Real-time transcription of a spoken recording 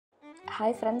Hi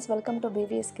friends, welcome to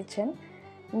BVS Kitchen.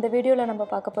 இந்த வீடியோல நம்ம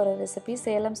பார்க்க போற ரெசிபி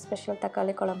சேலம் ஸ்பெஷல்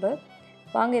தக்காளி குழம்பு.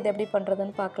 வாங்க இது எப்படி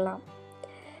பண்றதுன்னு பார்க்கலாம்.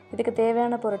 இதுக்கு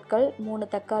தேவையான பொருட்கள் 3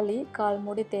 தக்காளி, 1/4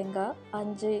 மூடி தேங்காய்,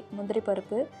 5 முந்திரி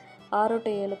பருப்பு, 6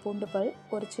 to 7 பூண்டு பல்,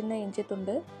 ஒரு சின்ன இஞ்சி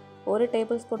துண்டு, 1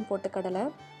 டேபிள்ஸ்பூன் பொட்டுக்கடலை,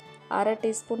 1/2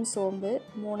 டீஸ்பூன் சோம்பு,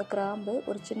 3 கிராம்பு,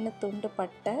 ஒரு சின்ன துண்டு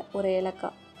பட்டை, ஒரு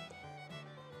ஏலக்காய்.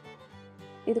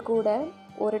 இது கூட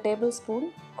 1 டேபிள்ஸ்பூன்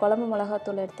குழம்பு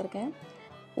மிளகாய்த்தூள் எடுத்துர்க்கேன்.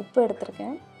 உப்பு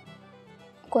எடுத்துர்க்கேன்.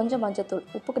 கொஞ்சம் மஞ்சள்தூள்.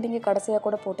 உப்புக்கு நீங்கள் கடைசியாக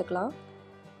கூட போட்டுக்கலாம்.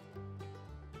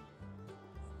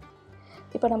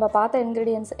 இப்போ நம்ம பார்த்த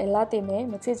இன்கிரீடியன்ட்ஸ் எல்லாத்தையுமே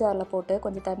மிக்ஸி ஜாரில் போட்டு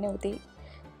கொஞ்சம் தண்ணி ஊற்றி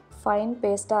ஃபைன்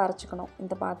பேஸ்ட்டாக அரைச்சிக்கணும்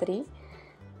இந்த மாதிரி.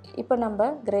 இப்போ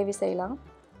நம்ம கிரேவி செய்யலாம்.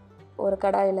 ஒரு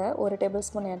கடாயில் 1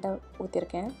 டேபிள்ஸ்பூன் எண்ணெய்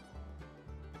ஊற்றிருக்கேன்.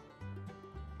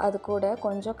 அது கூட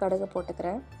கொஞ்சம் கடுகு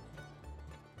போட்டுக்கிறேன்.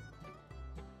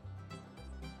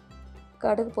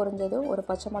 கடுகு பொரிஞ்சதும் ஒரு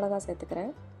பச்சை மிளகாய்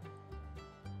சேர்த்துக்கிறேன்.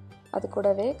 அது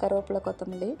கூடவே கருவேப்பிலை,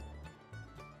 கொத்தமல்லி,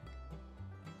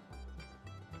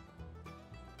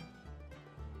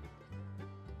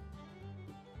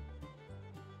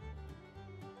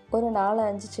 ஒரு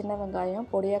 4-5 சின்ன வெங்காயம்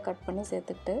பொடியாக கட் பண்ணி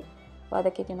சேர்த்துக்கிட்டு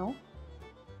வதக்கிக்கணும்.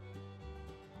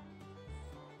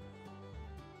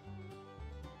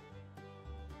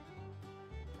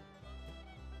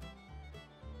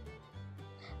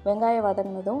 வெங்காயம்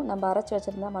வதங்கினதும் நம்ம அரைச்சி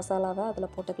வச்சுருந்த மசாலாவை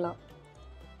அதில் போட்டுக்கலாம்.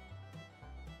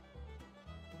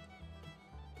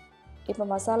 இப்போ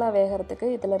மசாலா வேகிறதுக்கு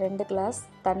இதில் 2 கிளாஸ்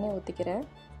தண்ணி ஊற்றிக்கிறேன்.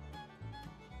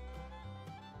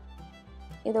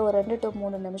 இதை ஒரு 2 to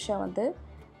 3 நிமிஷம்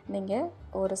நீங்கள்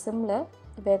ஒரு சிம்மில்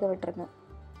வேக விட்டுருங்க.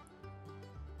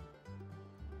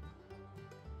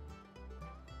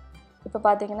 இப்போ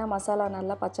பார்த்தீங்கன்னா மசாலா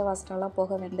நல்லா பச்சை வாசனைலாம்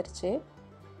போக வெந்துருச்சு.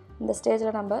 இந்த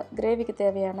ஸ்டேஜில் நம்ம கிரேவிக்கு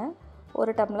தேவையான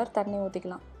 1 டம்ளர் தண்ணி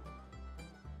ஊற்றிக்கலாம்.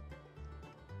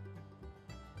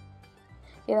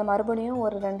 இதை மறுபடியும்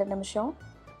ஒரு 2 நிமிஷம்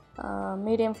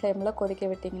மீடியம் ஃப்ளேமில் கொதிக்க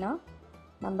விட்டிங்கன்னா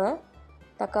நம்ம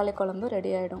தக்காளி குழம்பு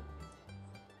ரெடி ஆகிடும்.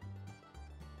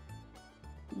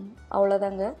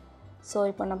 அவ்வளோதாங்க. ஸோ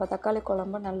இப்போ நம்ம தக்காளி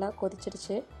குழம்பு நல்லா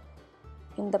கொதிச்சிடுச்சு.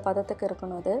 இந்த பதத்துக்கு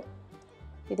இருக்கணும்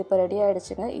இது இப்போ ரெடி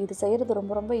ஆகிடுச்சுங்க. இது செய்கிறது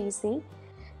ரொம்ப ரொம்ப ஈஸி.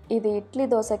 இது இட்லி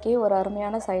தோசைக்கு ஒரு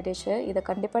அருமையான சைட் டிஷ்ஷு. இதை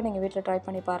கண்டிப்பாக நீங்கள் வீட்டில் ட்ரை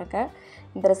பண்ணி பாருங்கள்.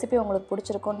 இந்த ரெசிபி உங்களுக்கு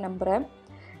பிடிச்சிருக்குன்னு நம்புகிறேன்.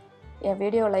 என்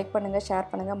வீடியோவை லைக் பண்ணுங்கள், ஷேர்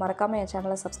பண்ணுங்கள், மறக்காமல் என்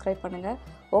சேனலை சப்ஸ்கிரைப் பண்ணுங்கள்.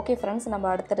 ஓகே ஃப்ரெண்ட்ஸ், நம்ம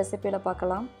அடுத்த ரெசிபியில்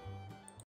பார்க்கலாம்.